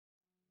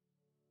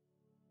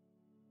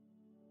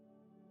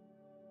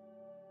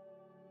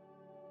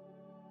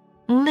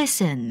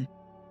listen,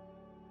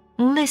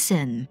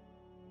 listen.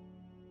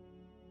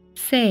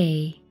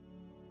 Say,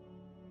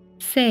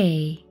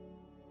 say.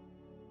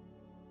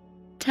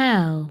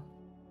 Tell,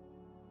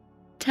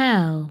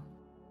 tell.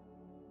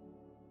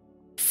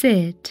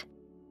 Sit,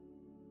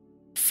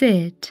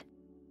 sit.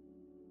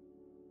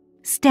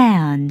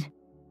 Stand,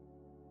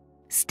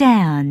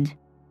 stand.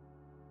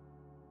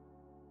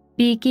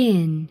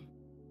 Begin,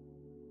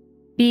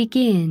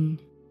 begin.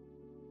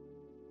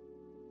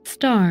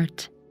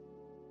 Start,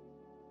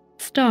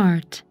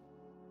 start.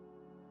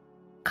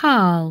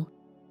 Call,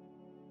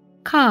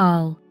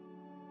 call.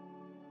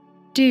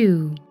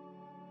 Do,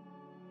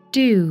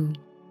 do.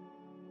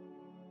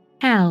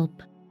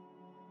 Help,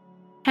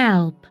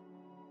 help.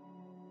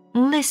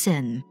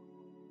 Listen,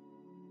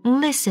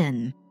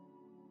 listen.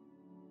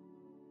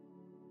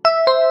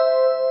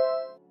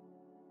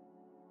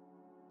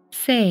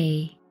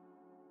 Say,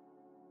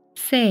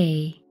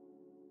 say.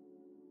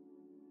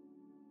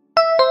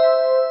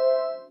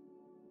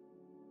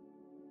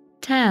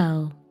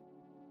 Tell,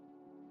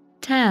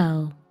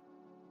 tell.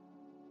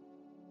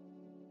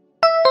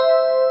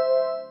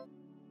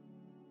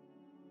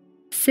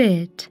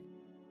 Sit,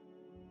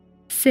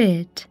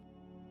 sit.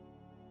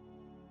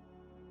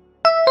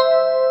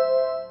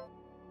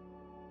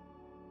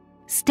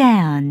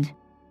 Stand,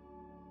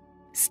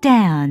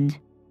 stand.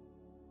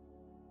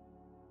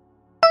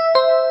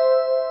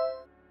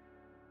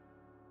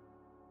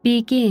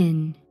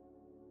 Begin,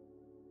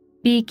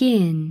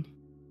 begin.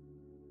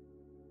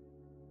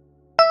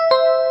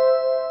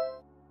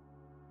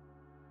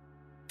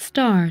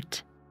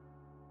 Start,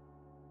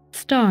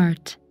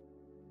 start.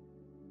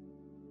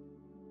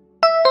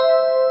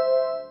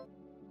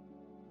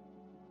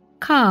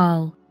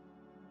 Call,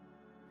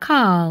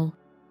 call.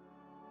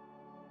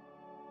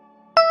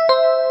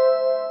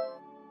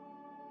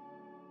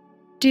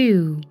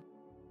 Do,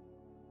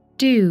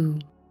 do.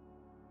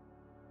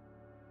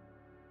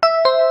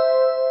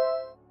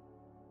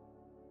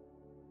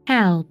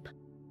 Help,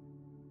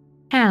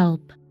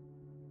 help.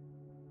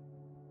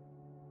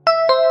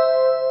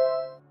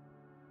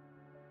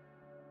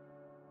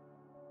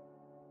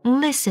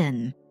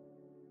 Listen,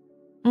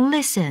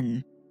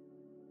 listen.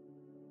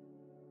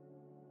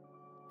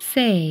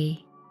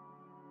 Say,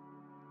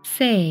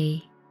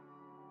 say.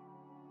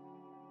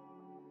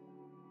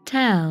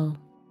 Tell,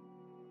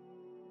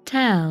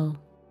 tell.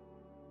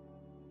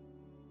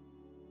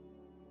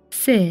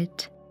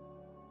 Sit,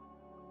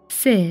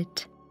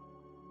 sit.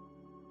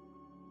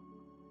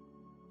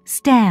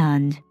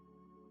 Stand,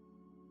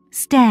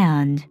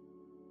 stand.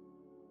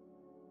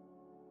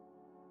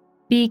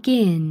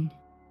 Begin,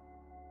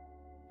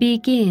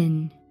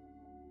 begin.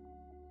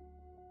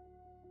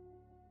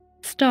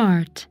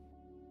 Start,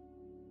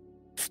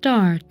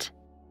 start.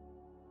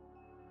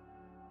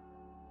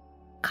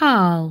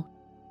 Call,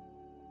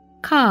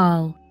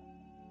 call.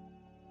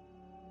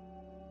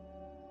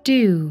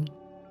 Do,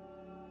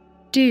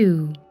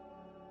 do.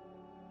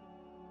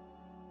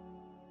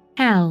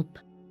 Help,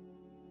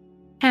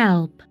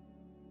 help.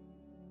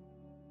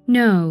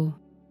 No,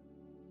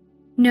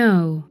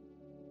 no.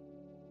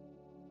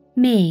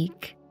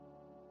 Make,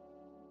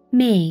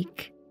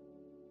 make.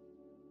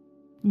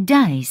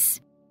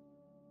 Dice,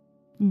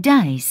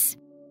 dice.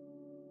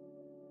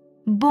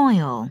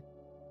 Boil,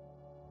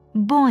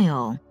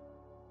 boil.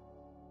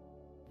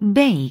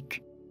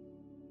 Bake,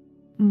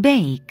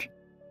 bake.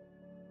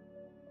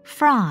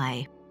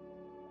 Fry,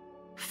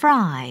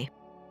 fry.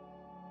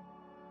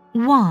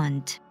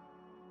 Want,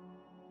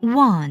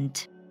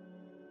 want.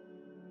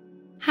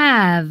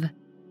 Have,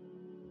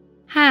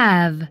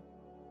 have.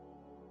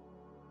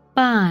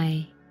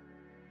 Buy,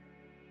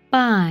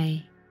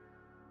 buy.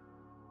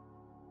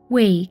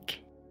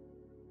 Wake,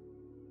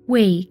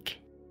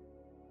 wake.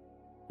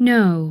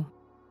 No,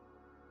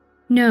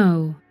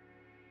 no.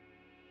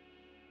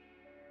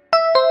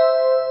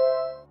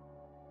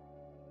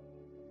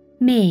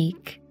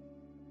 Make,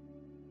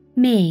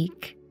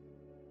 make.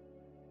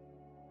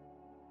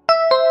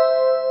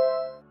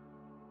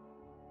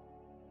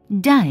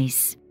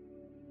 Dice,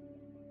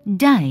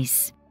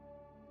 dice.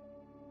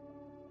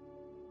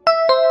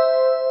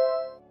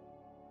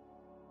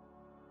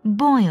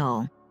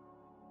 Boil,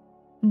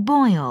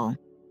 boil.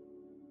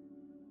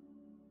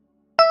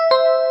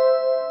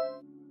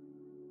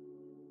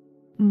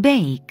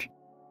 Bake,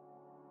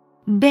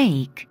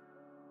 bake.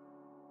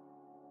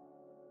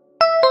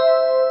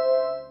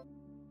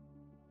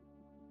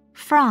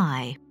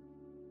 Fry,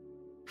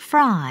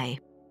 fry.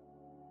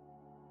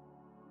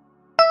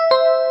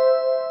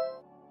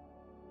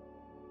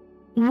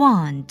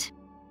 Want,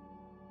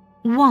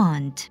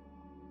 want.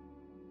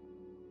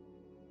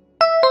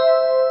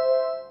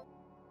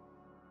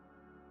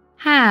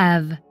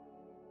 Have,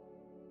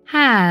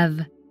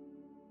 have.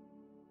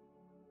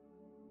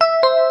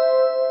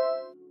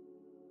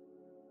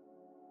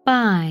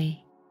 Buy,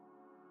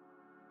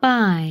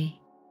 buy.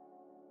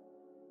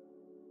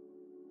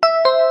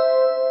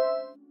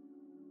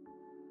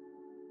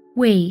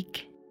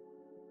 Wake,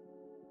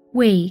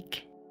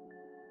 wake.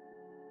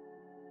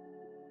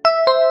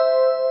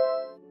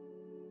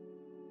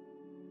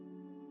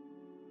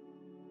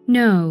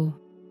 no,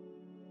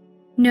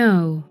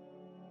 no.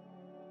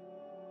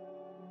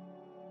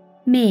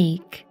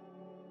 Make,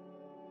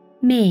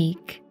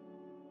 make.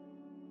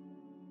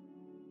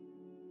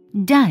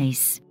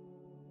 Dice,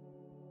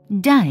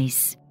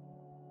 dice.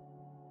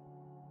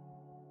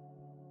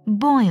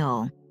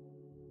 Boil,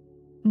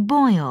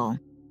 boil.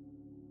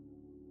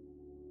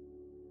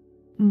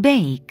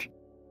 Bake,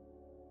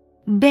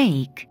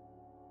 bake.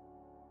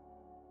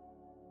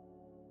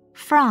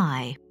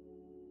 Fry,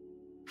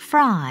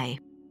 fry.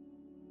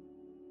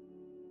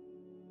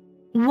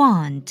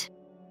 Want,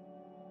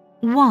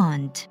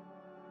 want.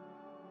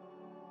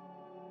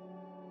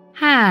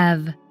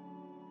 Have,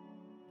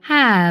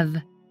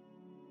 have.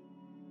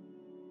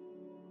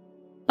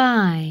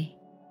 Buy,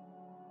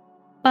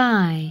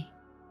 buy.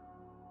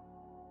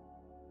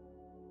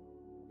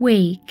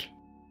 Wake,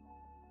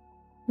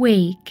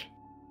 wake.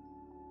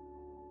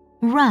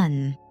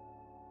 Run,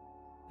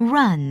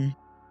 run.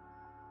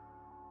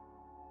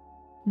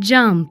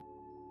 Jump,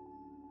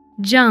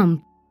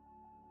 jump.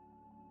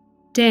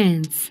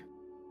 Dance,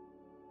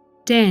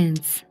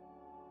 dance.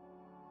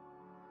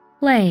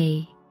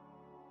 Play,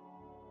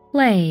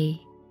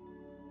 play.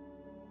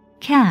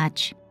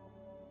 Catch,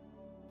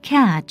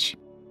 catch.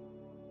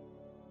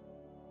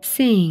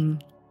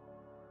 Sing,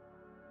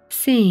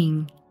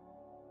 sing.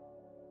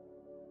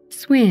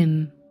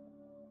 Swim,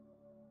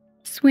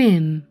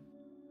 swim.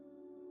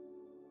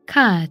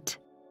 Cut,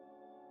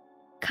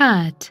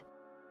 cut.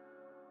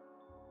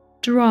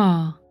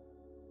 Draw,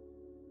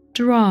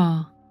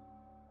 draw.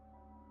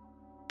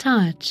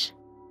 Touch,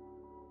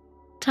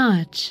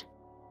 touch.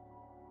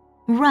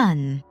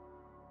 Run,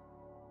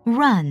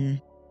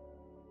 run.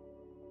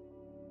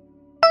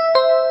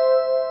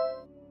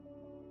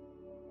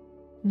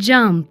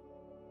 Jump,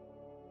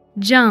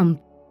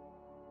 jump.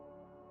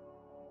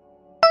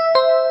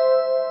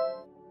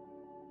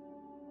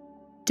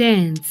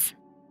 Dance,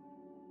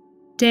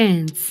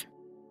 dance.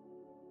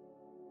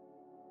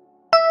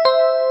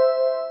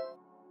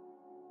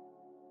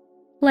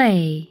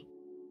 Play,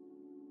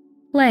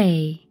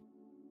 play.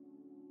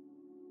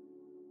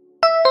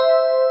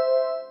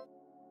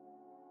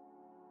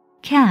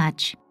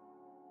 Catch,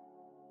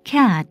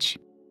 catch.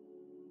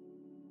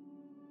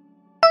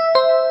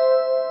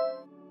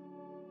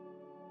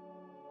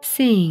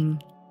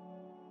 Sing,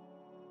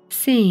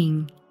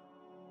 sing.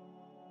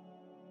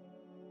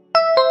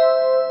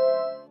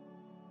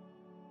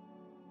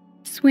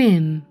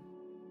 Swim,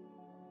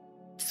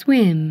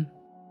 swim.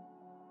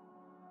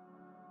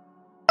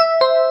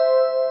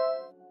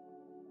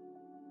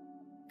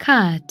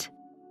 Cut,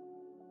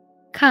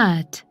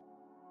 cut.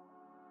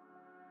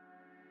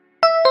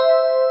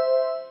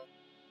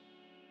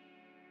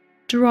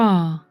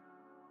 Draw,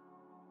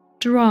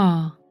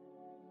 draw.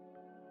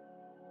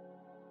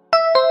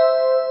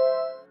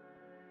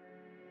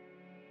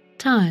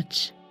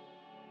 Touch,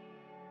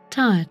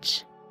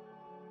 touch.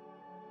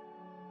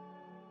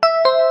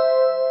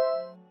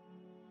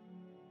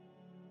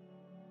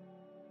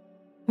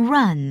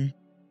 Run,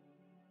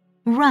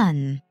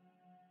 run.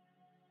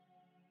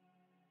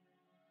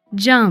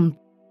 Jump,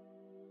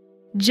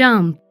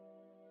 jump.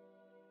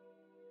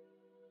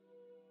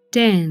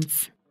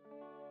 Dance,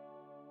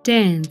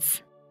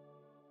 dance.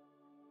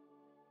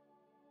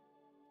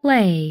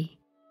 Play,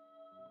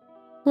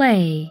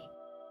 play.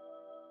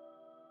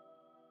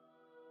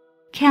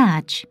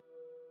 Catch,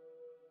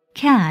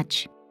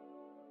 catch.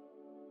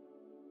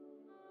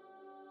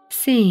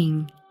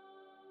 Sing,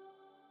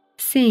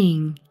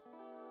 sing.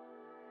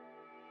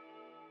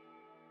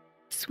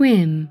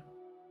 Swim,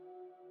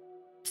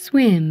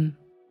 swim.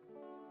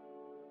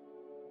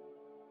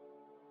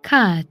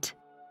 Cut,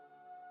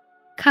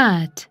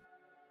 cut.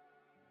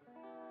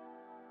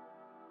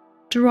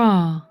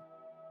 Draw,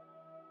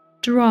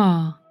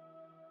 draw.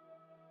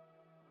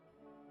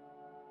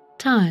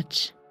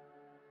 Touch,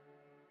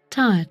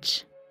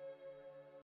 touch.